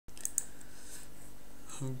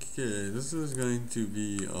Okay, this is going to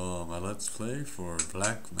be my Let's Play for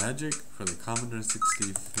Black Magic for the Commodore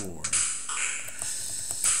 64.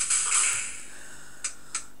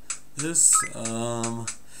 This,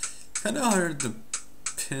 kind of hard to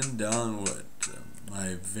pin down what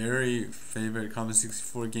my very favorite Commodore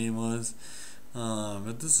 64 game was,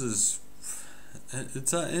 but this is,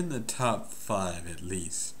 it's in the top 5 at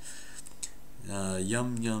least.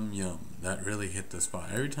 Yum yum yum, that really hit the spot.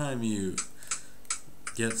 Every time you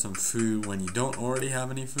get some food when you don't already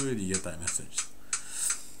have any food, you get that message.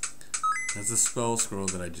 That's a spell scroll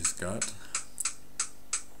that I just got.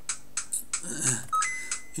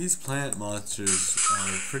 These plant monsters are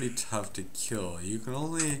pretty tough to kill. You can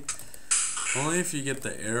only if you get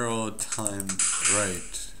the arrow timed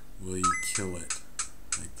right will you kill it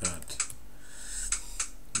like that.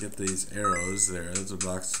 Get these arrows there. There's a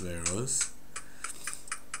box of arrows.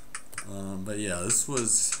 But yeah, this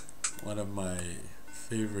was one of my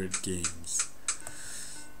favorite games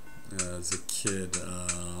as a kid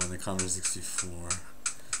on the Commodore 64.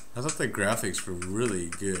 I thought the graphics were really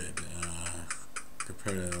good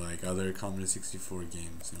compared to like other Commodore 64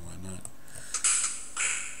 games and whatnot.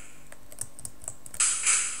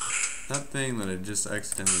 That thing that I just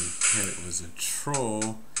accidentally hit was a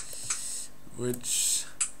troll, which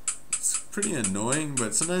is pretty annoying,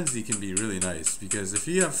 but sometimes he can be really nice, because if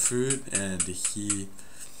you have food and he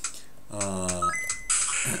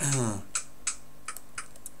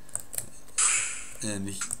and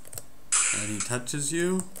he touches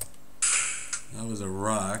you. That was a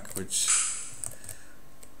rock, which,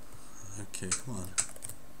 okay, come on.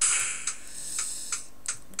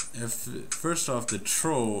 First off, the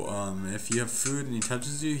troll, if you have food and he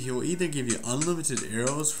touches you, he will either give you unlimited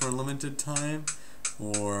arrows for a limited time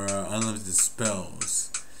or unlimited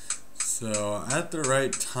spells. So at the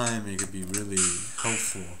right time, it could be really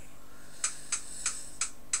helpful.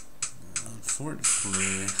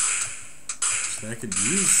 Unfortunately, I could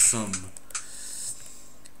use some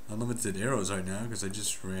unlimited arrows right now because I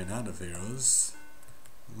just ran out of arrows.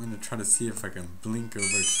 I'm going to try to see if I can blink over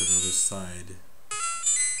to the other side.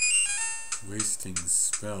 Wasting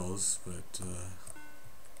spells, but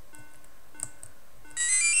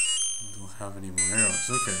don't have any more arrows.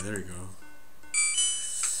 Okay, there you go.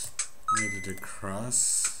 Made it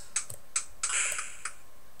across.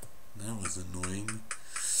 That was annoying.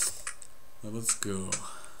 But let's go.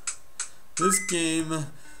 This game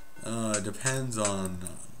depends on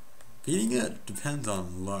beating it depends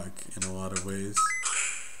on luck in a lot of ways.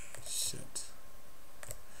 Shit.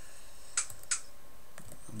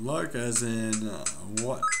 Luck as in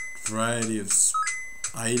what variety of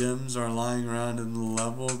items are lying around in the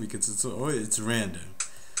level, because it's random.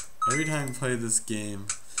 Every time I play this game,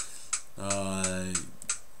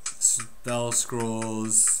 spell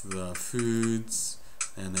scrolls, the foods,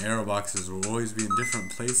 and the arrow boxes will always be in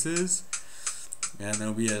different places, and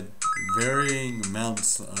there'll be a varying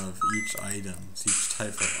amounts of each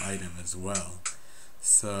type of item as well.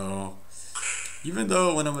 So even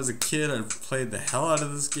though when I was a kid I played the hell out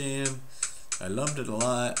of this game, I loved it a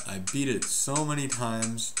lot, I beat it so many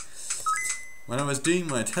times, when I was doing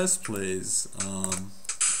my test plays of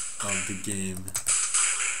the game,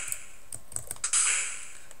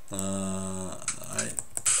 I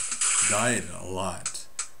died a lot.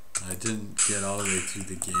 I didn't get all the way through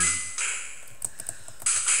the game.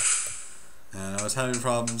 And I was having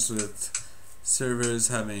problems with servers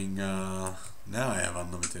having, now I have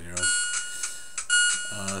unlimited arrows.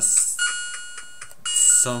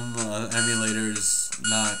 Some emulators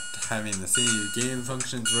not having the same game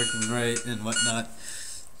functions working right and whatnot.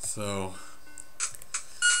 So,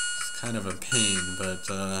 it's kind of a pain, but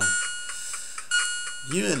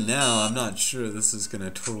even now I'm not sure this is going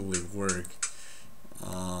to totally work.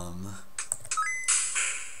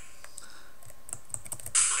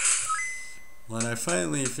 When I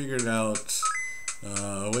finally figured out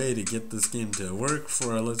a way to get this game to work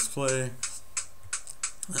for a Let's Play,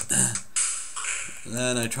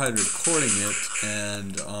 then I tried recording it,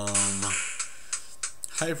 and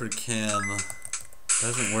Hypercam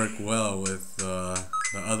doesn't work well with the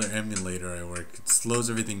other emulator I work. It slows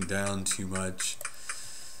everything down too much,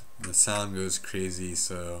 and the sound goes crazy,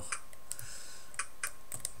 so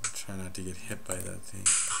try not to get hit by that thing.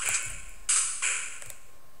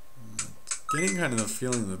 Getting kind of the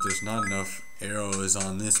feeling that there's not enough arrows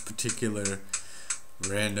on this particular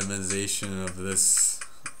randomization of this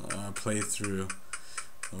playthrough.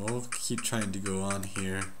 We'll keep trying to go on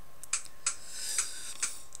here.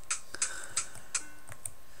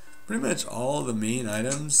 Pretty much all the main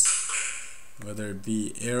items, whether it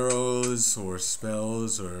be arrows or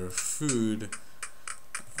spells or food,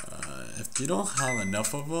 if if you don't have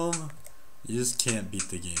enough of them, you just can't beat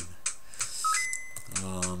the game.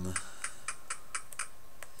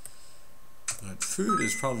 But food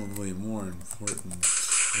is probably more important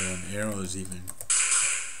than arrows even.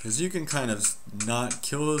 Because you can kind of not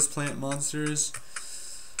kill those plant monsters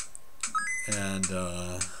and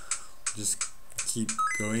just keep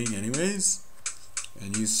going anyways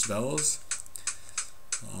and use spells.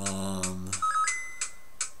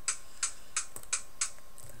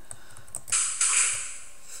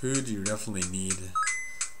 Food you definitely need.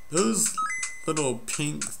 Those little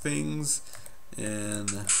pink things, and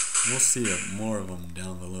we'll see more of them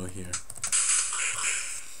down below here.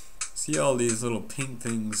 See all these little pink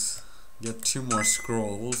things? Get 2 more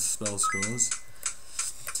scrolls, spell scrolls.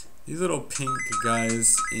 These little pink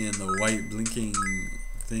guys and the white blinking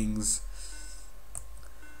things.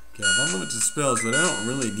 Okay, I have unlimited spells, but I don't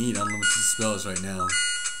really need unlimited spells right now.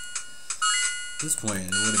 At this point,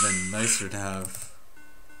 it would have been nicer to have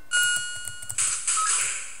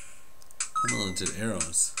unlimited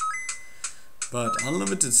arrows. But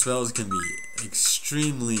unlimited spells can be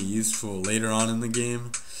extremely useful later on in the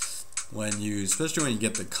game. Especially when you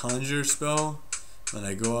get the conjure spell, when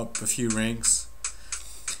I go up a few ranks,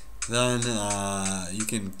 then you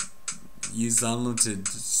can use the unlimited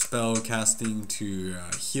spell casting to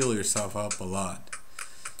heal yourself up a lot,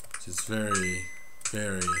 which is very,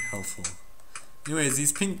 very helpful. Anyways,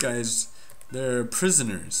 these pink guys, they're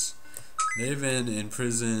prisoners. They've been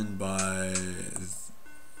imprisoned by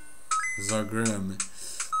Zagrim,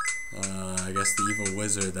 I guess the evil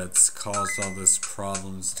wizard that's caused all this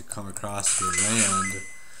problems to come across your land.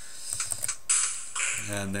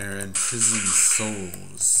 And they're imprisoned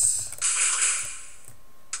souls.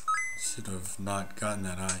 Should have not gotten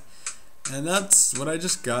that eye. And that's what I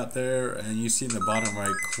just got there, and you see in the bottom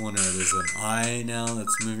right corner there's an eye now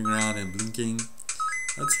that's moving around and blinking.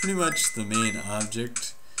 That's pretty much the main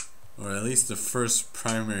object, or at least the first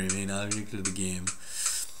primary main object of the game.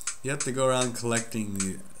 You have to go around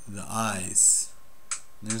collecting the eyes.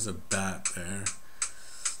 There's a bat there.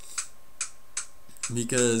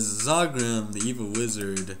 Because Zagrim, the evil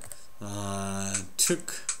wizard,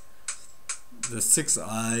 took the 6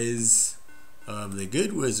 eyes of the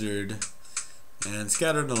good wizard and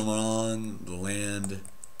scattered them along the land,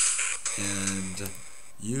 and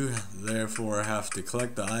you therefore have to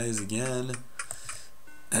collect the eyes again.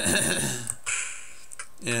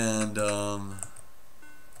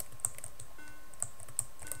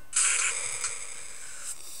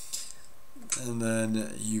 And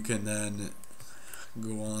then you can then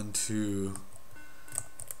go on to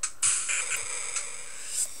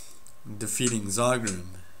defeating Zagrim.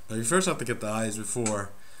 But you first have to get the eyes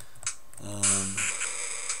before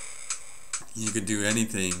you could do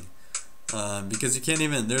anything. Because you can't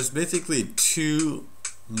even, there's basically 2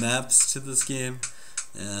 maps to this game,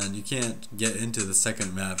 and you can't get into the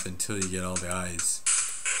second map until you get all the eyes.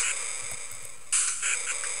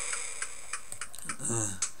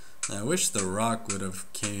 I wish the rock would have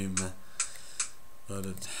came, but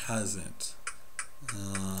it hasn't.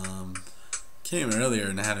 Came earlier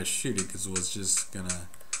and I had to shoot it because it was just gonna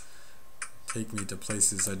take me to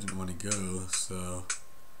places I didn't want to go. So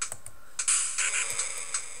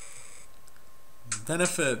the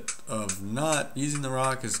benefit of not using the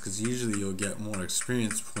rock is because usually you'll get more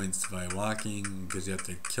experience points by walking because you have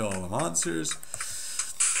to kill all the monsters.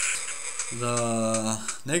 The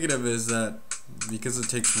negative is that because it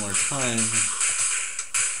takes more time,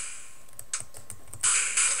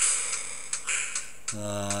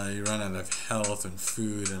 you run out of health and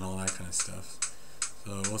food and all that kind of stuff.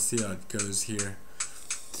 So we'll see how it goes here.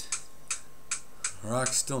 The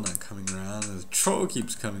rock's still not coming around. The troll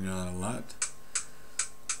keeps coming around a lot.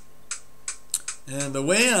 And the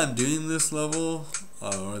way I'm doing this level,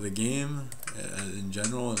 or the game in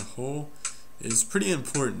general as a whole, is pretty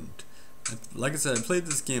important. Like I said, I played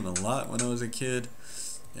this game a lot when I was a kid,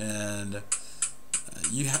 and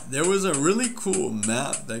there was a really cool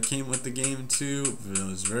map that came with the game too. It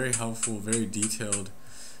was very helpful, very detailed.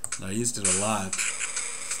 I used it a lot.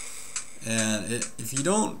 And if you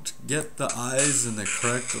don't get the eyes in the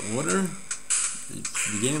correct order,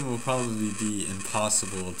 the game will probably be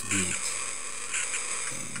impossible to beat.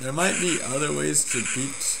 There might be other ways to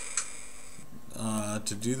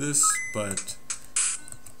do this, but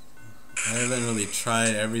I haven't really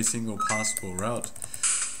tried every single possible route.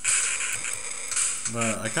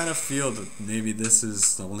 But I kind of feel that maybe this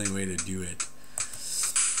is the only way to do it.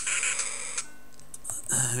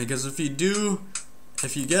 Because if you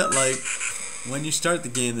get, like, when you start the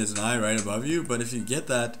game there's an eye right above you, but if you get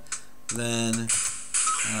that, then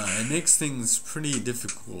it makes things pretty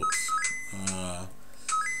difficult.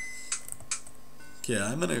 Okay,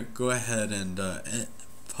 I'm gonna go ahead and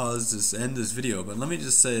end this video, but let me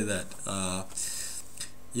just say that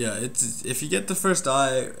yeah, it's if you get the first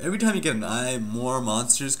eye, every time you get an eye, more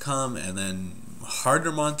monsters come, and then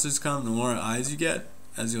harder monsters come, the more eyes you get,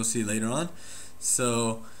 as you'll see later on.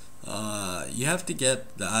 So you have to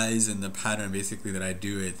get the eyes in the pattern basically that I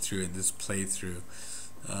do it through in this playthrough.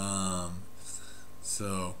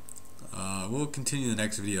 So we'll continue the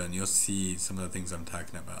next video and you'll see some of the things I'm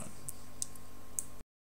talking about.